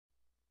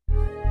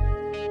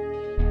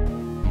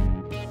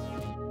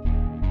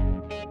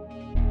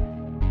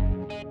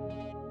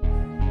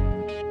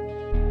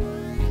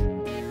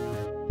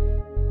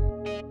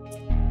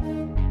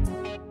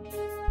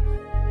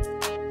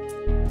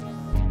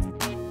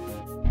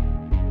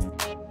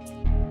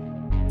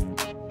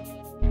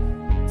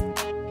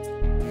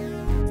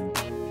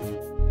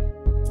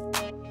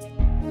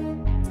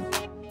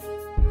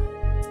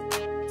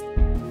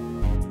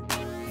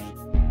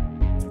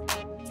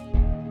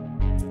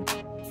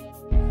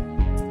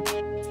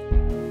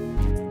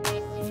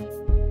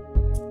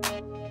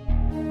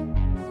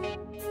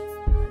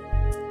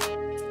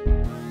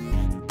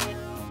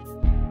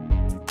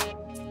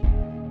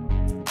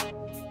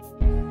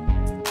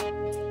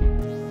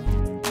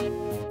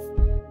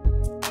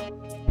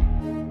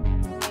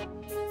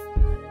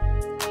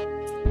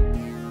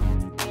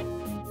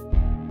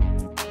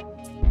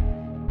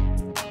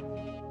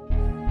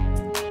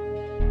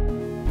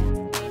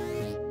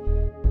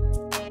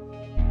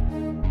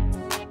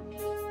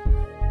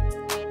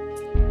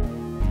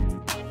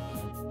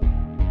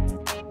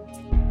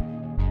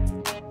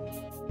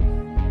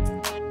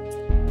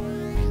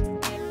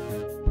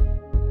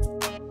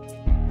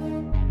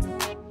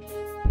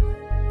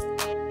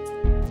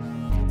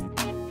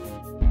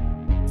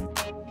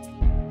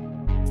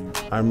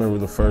I remember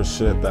the first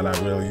shit that I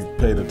really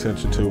paid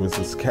attention to was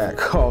this cat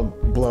called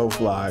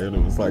Blowfly, and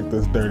it was like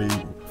this dirty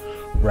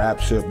rap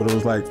shit, but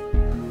it's like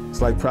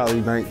probably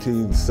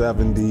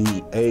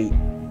 1978,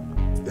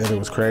 and it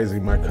was crazy.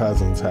 My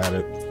cousins had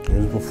it. It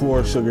was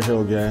before Sugar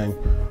Hill Gang,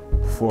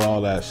 before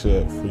all that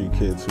shit. For you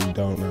kids who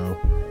don't know,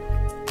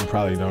 you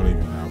probably don't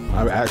even know.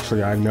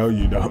 I know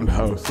you don't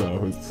know,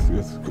 so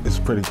it's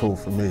pretty cool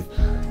for me.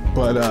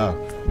 But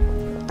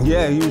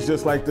yeah, he was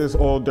just like this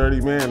old dirty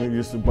man who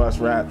used to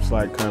bust raps,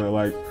 like kind of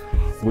like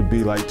would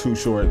be like Too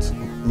Short's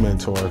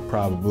mentor,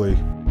 probably.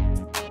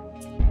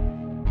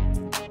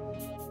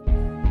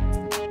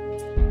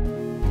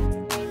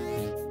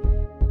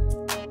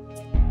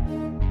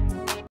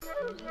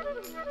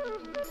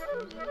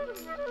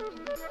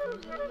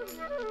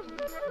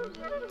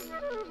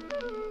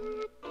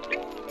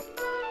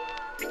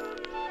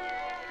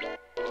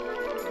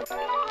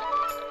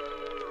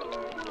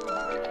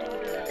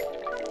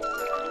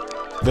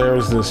 There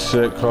was this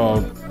shit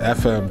called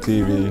FM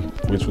TV,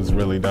 which was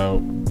really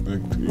dope.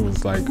 It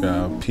was like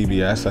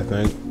PBS, I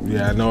think.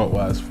 Yeah, I know it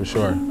was, for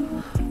sure.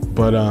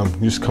 But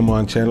you just come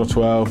on Channel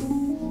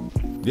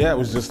 12. Yeah, it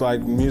was just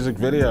like music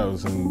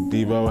videos, and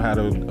Devo had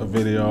a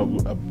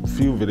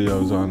few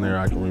videos on there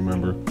I can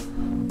remember.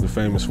 The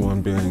famous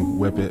one being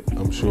Whip It,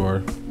 I'm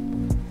sure.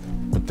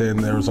 But then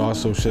there was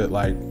also shit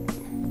like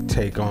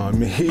Take On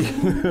Me,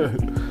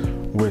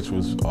 which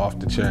was off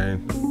the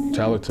chain,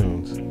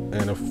 Teletoons.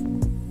 And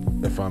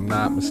if I'm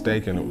not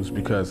mistaken, it was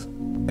because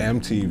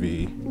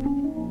MTV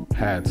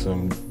had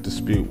some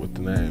dispute with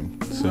the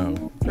name, so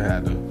they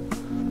had to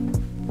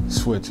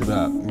switch it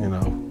up, you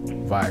know.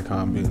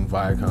 Viacom being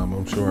Viacom,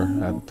 I'm sure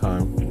at the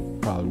time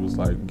probably was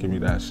like, give me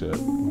that shit.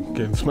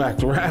 Getting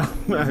smacked around,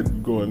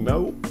 going,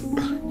 nope,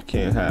 you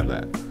can't have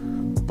that.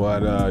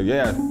 But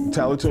yeah,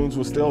 Teletoons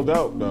was still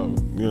dope though,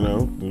 you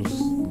know.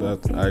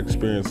 I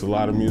experienced a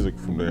lot of music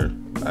from there.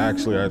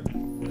 Actually,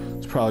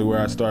 it's probably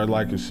where I started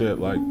liking shit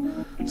like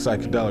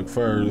Psychedelic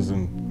Furs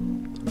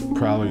and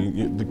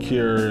probably The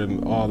Cure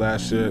and all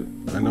that shit.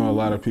 I know a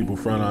lot of people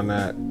front on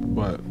that,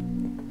 but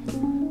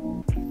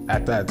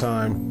at that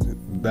time,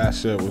 that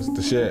shit was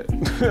the shit.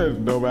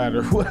 no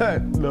matter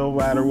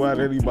what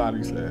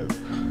anybody says.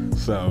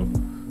 So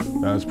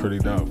that was pretty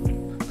dope.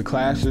 The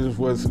Clashes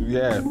was,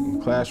 yeah,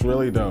 Clash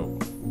really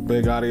dope.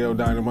 Big Audio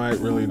Dynamite,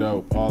 really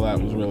dope. All that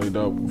was really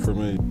dope for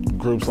me.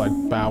 Groups like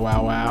Bow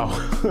Wow Wow,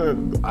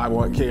 I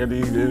Want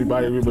Candy,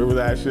 anybody remember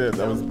that shit?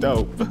 That was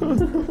dope.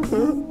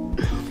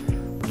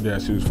 Yeah,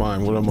 she was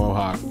fine with a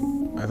mohawk.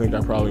 I think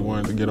I probably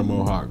wanted to get a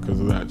mohawk because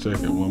of that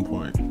chick at one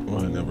point.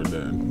 Well, I never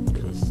did,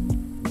 because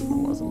I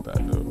wasn't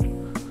that dope.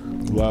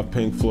 Love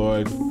Pink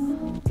Floyd,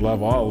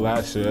 love all of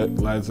that shit.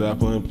 Led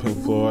Zeppelin,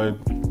 Pink Floyd,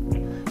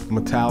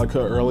 Metallica,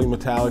 early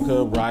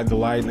Metallica, Ride the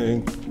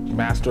Lightning,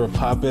 Master of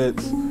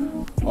Puppets.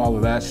 All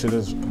of that shit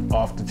is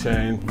off the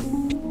chain.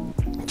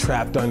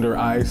 Trapped Under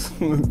Ice.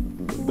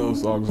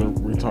 Those songs are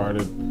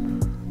retarded.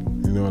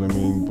 You know what I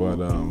mean? But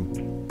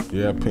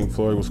yeah, Pink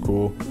Floyd was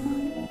cool.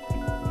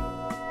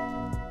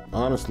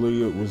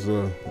 Honestly, it was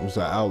an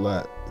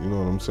outlet, you know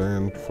what I'm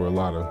saying, for a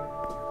lot of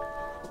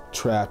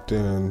trapped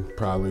in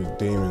probably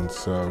demons.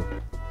 So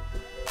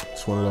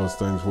it's one of those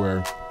things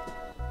where,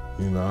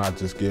 you know, I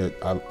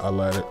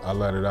let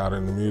it out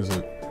in the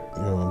music.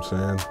 You know what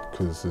I'm saying?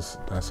 Because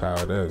that's how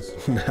it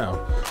is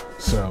now.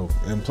 So,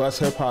 and plus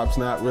hip hop's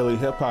not really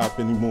hip hop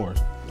anymore.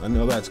 I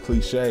know that's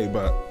cliche,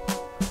 but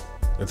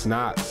it's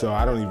not. So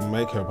I don't even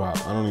make hip hop.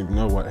 I don't even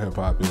know what hip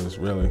hop is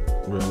really.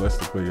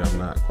 Realistically, I'm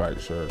not quite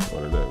sure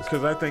what it is.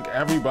 Because I think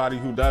everybody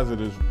who does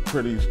it is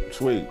pretty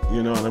sweet.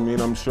 You know what I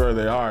mean? I'm sure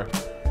they are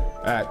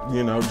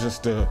you know,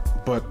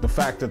 but the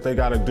fact that they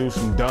gotta do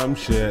some dumb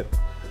shit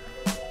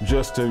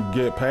just to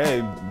get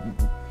paid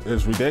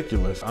is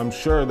ridiculous. I'm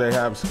sure they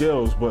have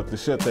skills, but the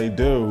shit they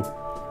do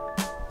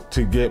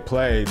to get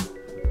played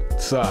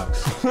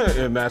sucks.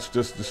 And that's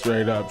just the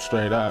straight up,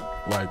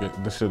 like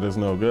the shit is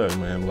no good,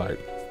 man. Like,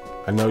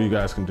 I know you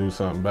guys can do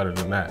something better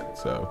than that.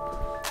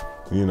 So,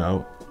 you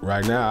know,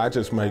 right now I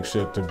just make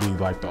shit to be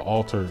like the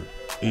alter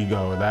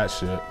ego of that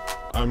shit.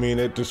 I mean,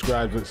 it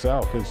describes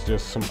itself. It's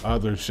just some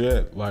other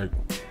shit. Like,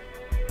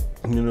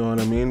 you know what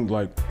I mean?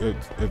 Like,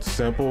 it's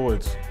simple,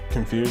 it's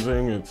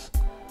confusing, it's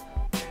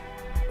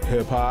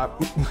hip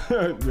hop,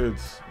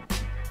 it's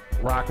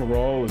rock and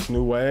roll, it's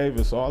new wave,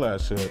 it's all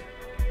that shit.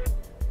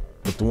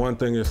 But the one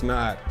thing it's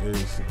not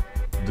is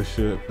the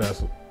shit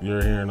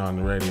you're hearing on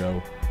the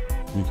radio,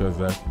 because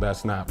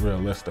that's not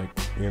realistic.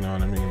 You know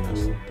what I mean?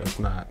 That's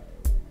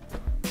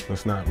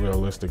not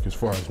realistic as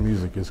far as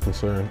music is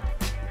concerned.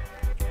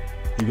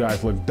 You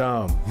guys look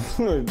dumb.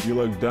 You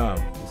look dumb.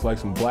 It's like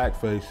some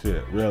blackface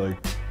shit, really.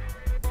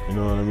 You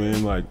know what I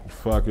mean? Like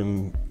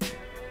fucking,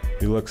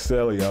 you look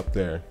silly up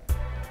there.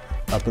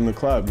 Up in the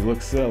club, you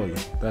look silly.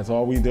 That's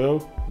all we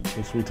do?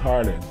 It's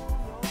retarded.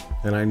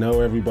 And I know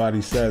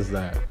everybody says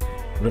that.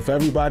 But if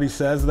everybody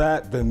says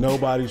that, then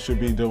nobody should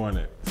be doing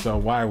it. So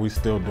why are we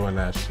still doing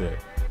that shit?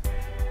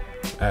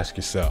 Ask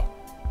yourself.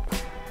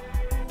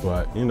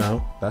 But, you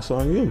know, that's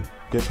on you.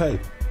 Get paid.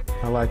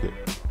 I like it.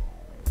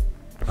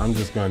 I'm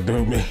just gonna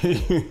do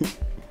me.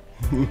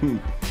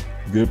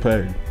 Get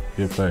paid,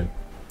 get paid.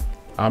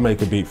 I'll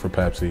make a beat for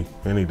Pepsi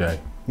any day.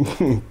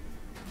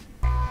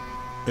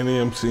 Any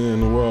MC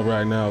in the world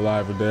right now,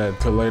 live or dead,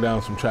 to lay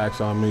down some tracks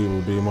on me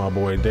would be my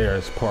boy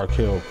Darius, Park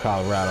Hill,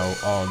 Colorado,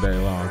 all day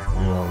long.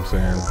 You know what I'm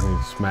saying?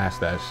 He'd smash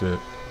that shit.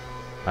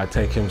 I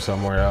take him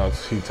somewhere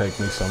else, he'd take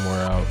me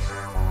somewhere else.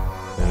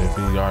 And it'd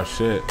be our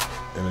shit,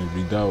 and it'd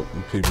be dope,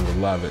 and people would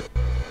love it.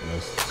 And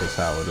that's just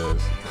how it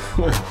is.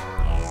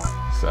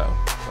 So,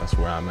 that's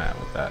where I'm at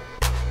with that.